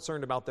more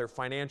concerned about their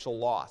financial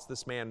loss.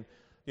 This man,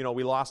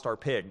 we lost our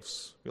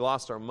pigs, we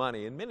lost our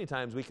money, and many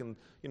times we can,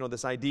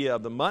 this idea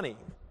of the money.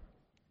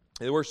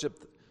 They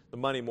worship the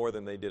money more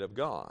than they did of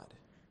God.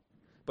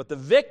 But the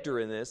victor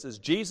in this is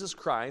Jesus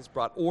Christ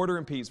brought order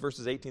and peace,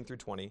 verses 18 through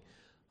 20.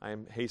 I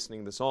am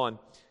hastening this on.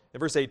 In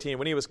verse 18,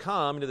 when he was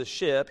come into the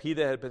ship, he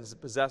that had been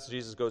possessed,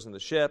 Jesus goes in the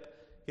ship,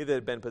 he that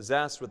had been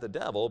possessed with the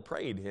devil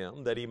prayed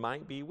him that he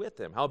might be with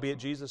him. Howbeit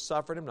Jesus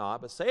suffered him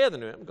not, but saith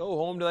unto him, Go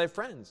home to thy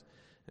friends,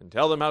 and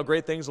tell them how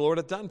great things the Lord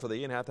hath done for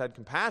thee, and hath had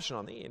compassion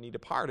on thee. And he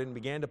departed and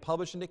began to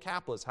publish in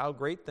Decapolis how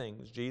great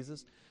things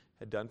Jesus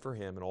had done for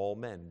him, and all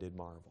men did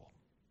marvel.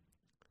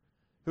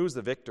 Who's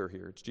the victor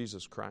here? It's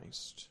Jesus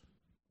Christ.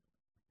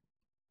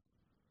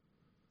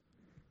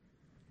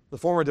 The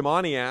former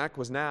demoniac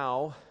was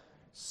now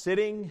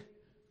sitting,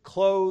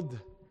 clothed,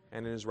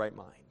 and in his right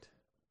mind.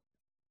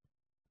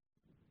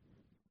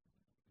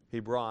 He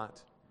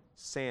brought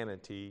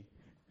sanity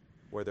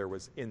where there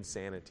was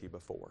insanity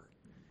before.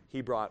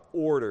 He brought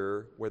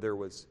order where there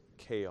was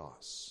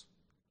chaos.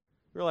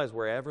 Realize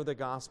wherever the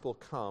gospel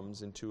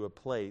comes into a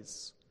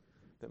place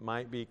that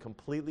might be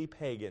completely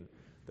pagan,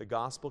 the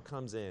gospel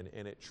comes in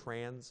and it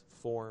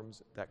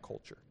transforms that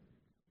culture.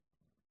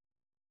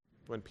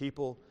 When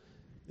people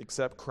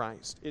accept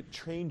Christ, it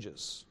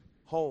changes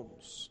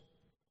homes.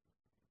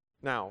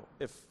 Now,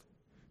 if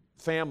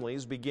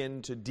families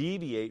begin to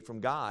deviate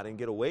from God and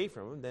get away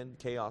from Him, then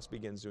chaos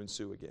begins to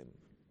ensue again.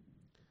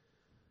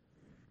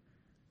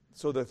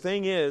 So the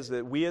thing is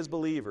that we as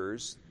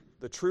believers,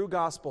 the true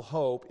gospel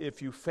hope,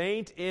 if you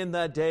faint in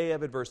the day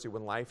of adversity,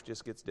 when life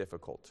just gets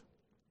difficult,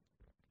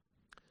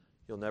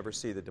 you'll never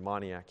see the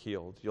demoniac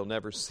healed. You'll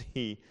never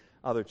see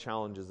other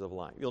challenges of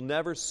life. You'll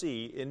never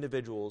see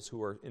individuals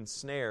who are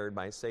ensnared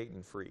by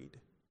Satan freed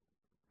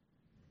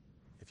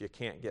if you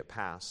can't get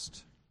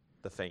past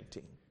the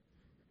fainting,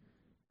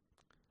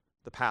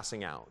 the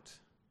passing out.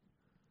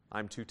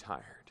 I'm too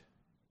tired.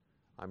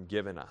 I'm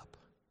giving up.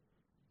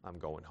 I'm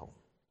going home.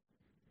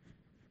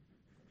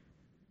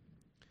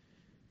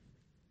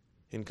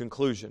 In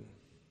conclusion,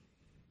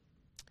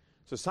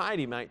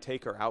 society might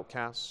take our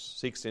outcasts,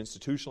 seeks to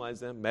institutionalize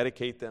them,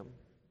 medicate them.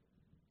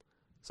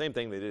 Same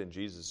thing they did in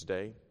Jesus'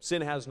 day.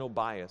 Sin has no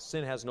bias.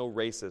 Sin has no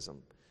racism.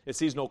 It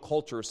sees no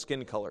culture or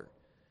skin color.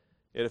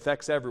 It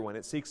affects everyone.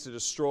 It seeks to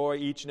destroy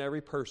each and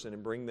every person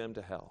and bring them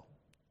to hell.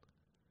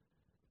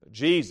 But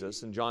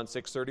Jesus, in John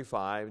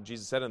 6:35,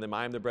 Jesus said unto them,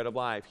 I am the bread of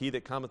life. He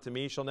that cometh to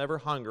me shall never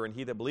hunger, and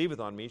he that believeth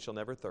on me shall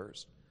never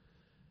thirst.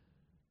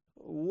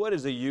 What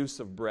is the use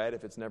of bread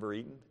if it's never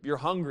eaten? If you're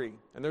hungry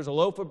and there's a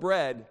loaf of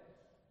bread,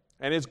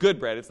 and it's good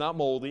bread, it's not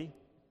moldy,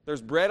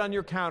 there's bread on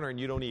your counter and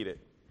you don't eat it,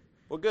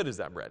 what good is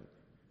that bread?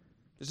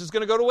 It's just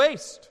going to go to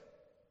waste.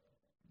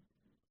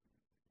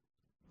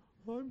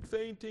 I'm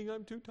fainting,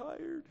 I'm too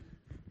tired.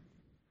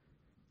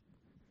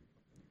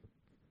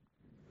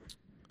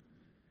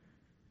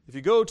 If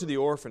you go to the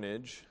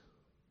orphanage,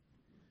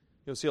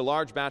 you'll see a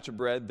large batch of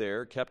bread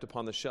there kept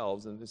upon the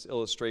shelves in this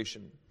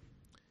illustration.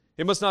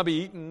 It must not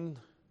be eaten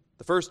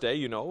the first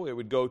day, it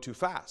would go too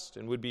fast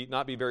and would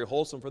not be very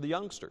wholesome for the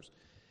youngsters.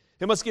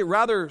 It must get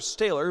rather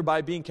staler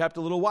by being kept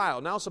a little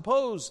while. Now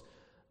suppose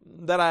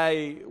that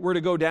I were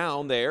to go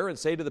down there and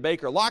say to the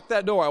baker, lock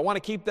that door, I want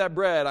to keep that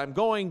bread. I'm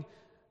going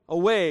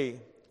away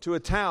to a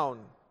town,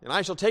 and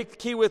I shall take the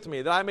key with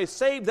me that I may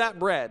save that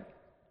bread.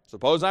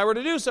 Suppose I were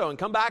to do so and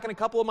come back in a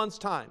couple of months'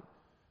 time.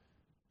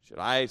 Should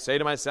I say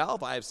to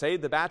myself, I have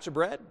saved the batch of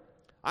bread?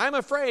 I am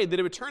afraid that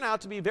it would turn out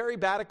to be very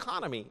bad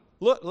economy.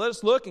 Let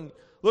us look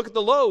at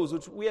the loaves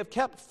which we have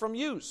kept from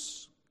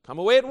use. Come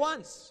away at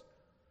once.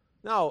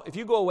 Now, if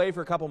you go away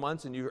for a couple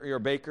months and you're a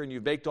baker and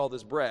you've baked all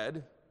this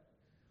bread,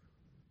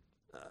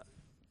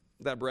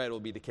 that bread will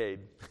be decayed.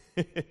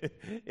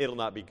 It'll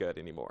not be good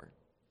anymore.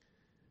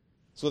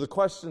 So the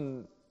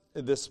question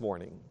this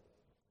morning,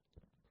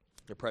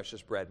 the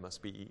precious bread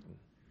must be eaten.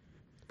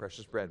 The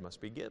precious bread must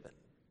be given.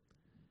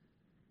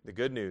 The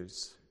good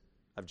news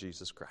of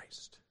Jesus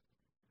Christ.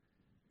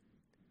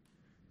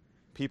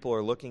 People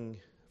are looking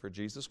for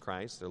Jesus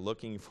Christ. They're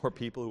looking for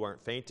people who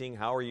aren't fainting.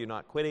 How are you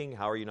not quitting?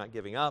 How are you not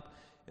giving up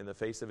in the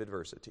face of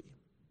adversity?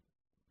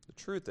 The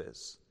truth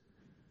is,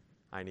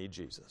 I need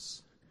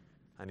Jesus.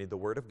 I need the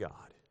Word of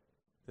God.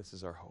 This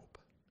is our hope.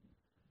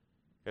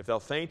 If thou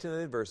faint in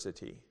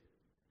adversity,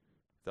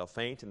 if thou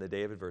faint in the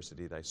day of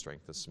adversity, thy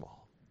strength is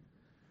small.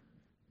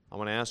 I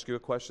want to ask you a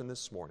question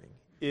this morning.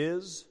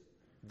 Is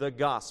the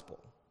gospel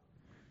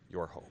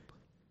your hope?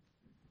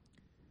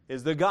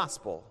 Is the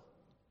gospel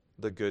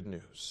the good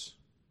news?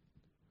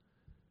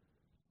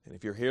 And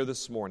if you're here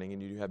this morning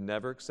and you have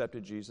never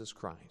accepted Jesus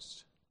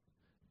Christ,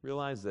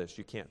 realize this,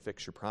 you can't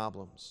fix your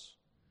problems.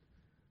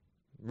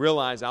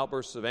 Realize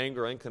outbursts of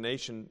anger,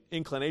 inclination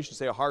to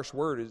say a harsh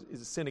word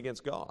is a sin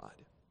against God.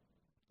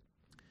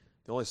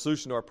 The only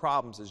solution to our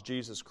problems is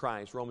Jesus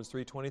Christ. Romans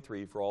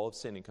 3:23, for all have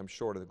sinned and come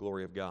short of the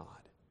glory of God.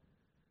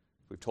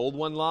 We've told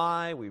one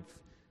lie, we've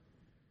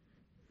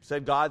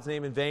said God's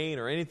name in vain,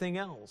 or anything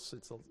else.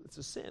 It's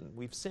a sin.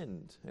 We've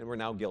sinned, and we're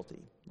now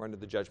guilty. We're under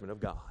the judgment of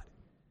God.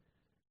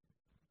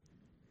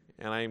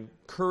 And I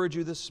encourage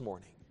you this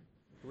morning,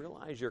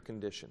 realize your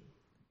condition.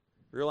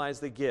 Realize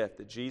the gift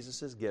that Jesus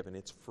has given.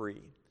 It's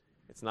free.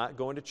 It's not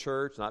going to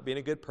church, not being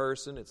a good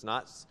person. It's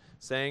not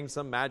saying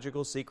some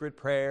magical secret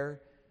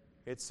prayer.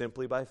 It's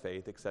simply by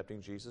faith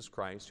accepting Jesus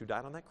Christ, who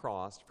died on that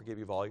cross to forgive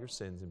you of all your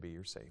sins and be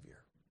your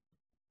Savior.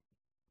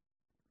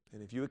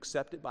 And if you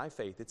accept it by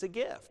faith, it's a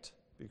gift.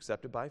 If you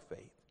accept it by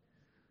faith,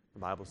 the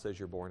Bible says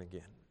you're born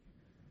again.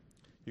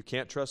 You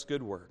can't trust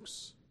good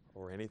works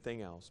or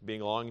anything else,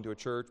 belonging to a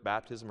church,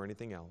 baptism, or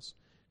anything else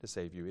to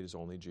save you. It is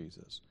only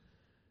Jesus.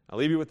 I'll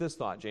leave you with this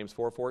thought, James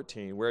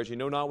 4:14, whereas you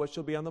know not what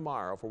shall be on the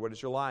morrow, for what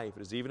is your life?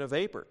 It is even a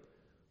vapor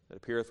that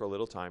appeareth for a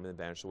little time and then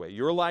vanisheth away.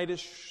 Your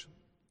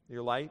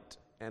light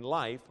and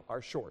life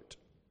are short.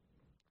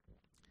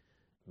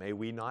 May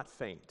we not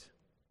faint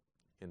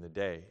in the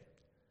day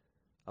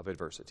of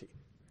adversity.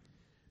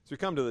 As we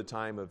come to the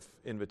time of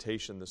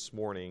invitation this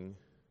morning,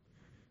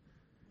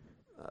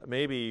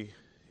 maybe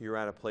you're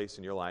at a place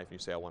in your life and you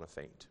say, I want to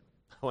faint.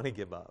 I want to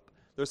give up.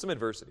 There's some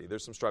adversity.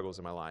 There's some struggles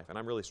in my life, and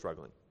I'm really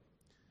struggling.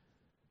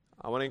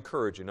 I want to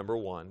encourage you, number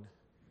one,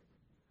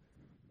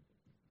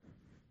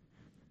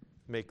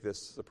 make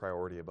this the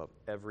priority above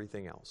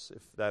everything else.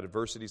 If that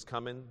adversity's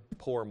coming,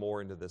 pour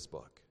more into this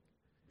book.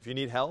 If you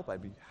need help,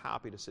 I'd be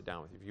happy to sit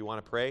down with you. If you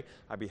want to pray,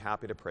 I'd be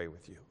happy to pray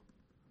with you.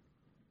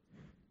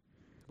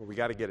 But we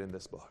got to get in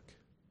this book.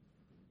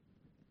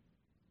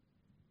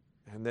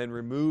 And then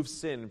remove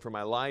sin from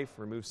my life,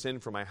 remove sin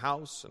from my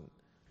house, and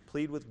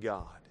plead with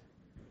God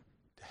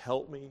to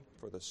help me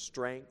for the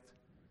strength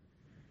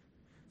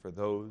for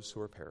those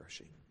who are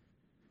perishing.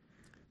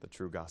 The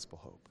true gospel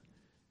hope.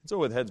 And so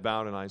with heads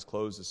bowed and eyes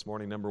closed this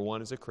morning, number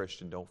one, as a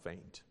Christian, don't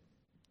faint.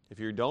 If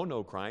you don't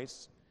know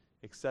Christ,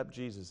 accept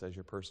Jesus as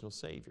your personal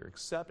Savior.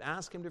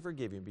 Ask Him to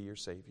forgive you and be your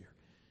Savior.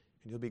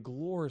 And you'll be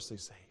gloriously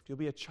saved. You'll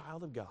be a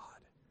child of God.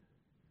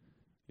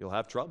 You'll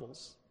have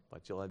troubles,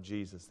 but you'll have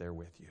Jesus there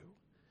with you.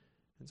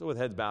 And so with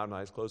heads bowed and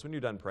eyes closed, when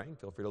you're done praying,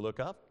 feel free to look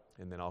up,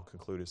 and then I'll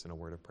conclude us in a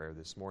word of prayer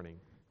this morning.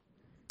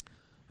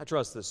 I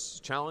trust this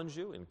challenged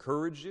you,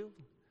 encouraged you,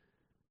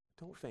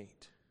 Don't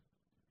faint.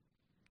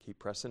 Keep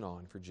pressing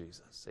on for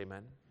Jesus.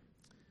 Amen.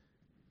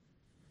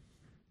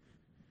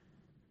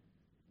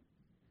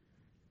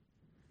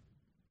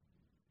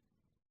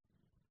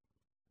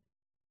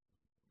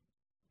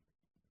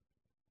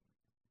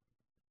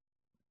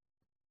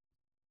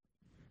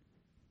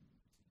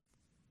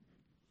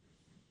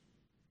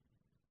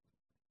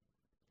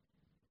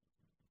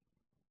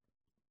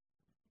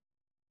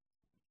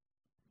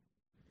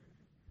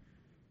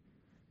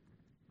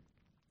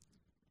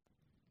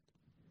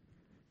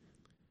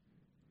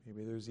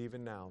 Maybe there's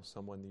even now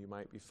someone that you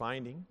might be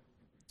finding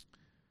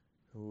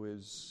who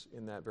is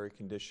in that very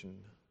condition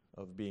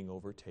of being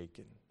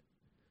overtaken.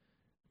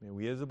 May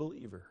we as a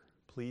believer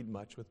plead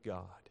much with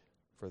God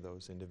for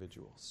those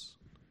individuals,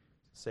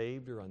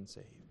 saved or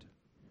unsaved.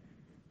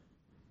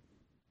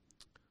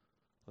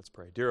 Let's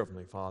pray. Dear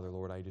Heavenly Father,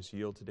 Lord, I just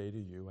yield today to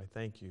you. I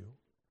thank you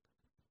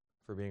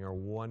for being our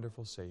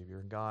wonderful Savior.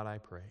 And God, I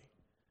pray,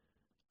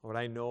 Lord,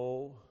 I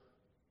know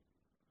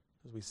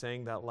as we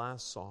sang that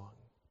last song,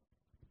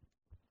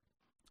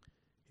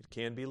 it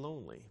can be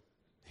lonely.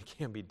 It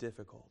can be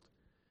difficult.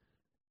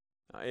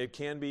 It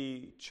can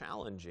be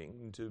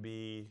challenging to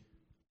be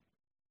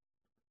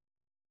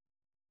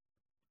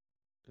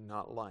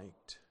not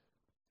liked.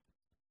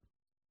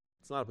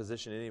 It's not a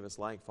position any of us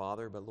like,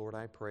 Father, but Lord,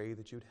 I pray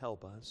that you'd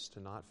help us to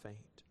not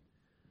faint,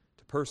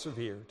 to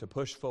persevere, to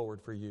push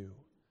forward for you.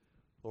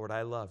 Lord,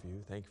 I love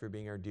you. Thank you for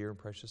being our dear and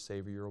precious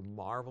Savior. You're a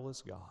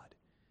marvelous God.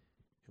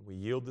 And we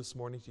yield this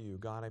morning to you.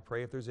 God, I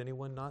pray if there's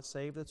anyone not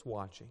saved that's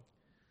watching,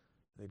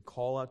 they'd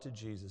call out to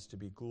Jesus to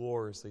be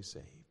gloriously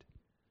saved.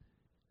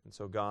 And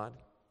so, God,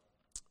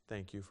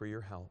 thank you for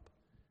your help.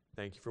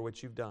 Thank you for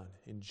what you've done.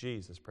 In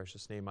Jesus'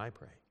 precious name I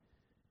pray.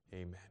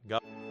 Amen.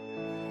 God.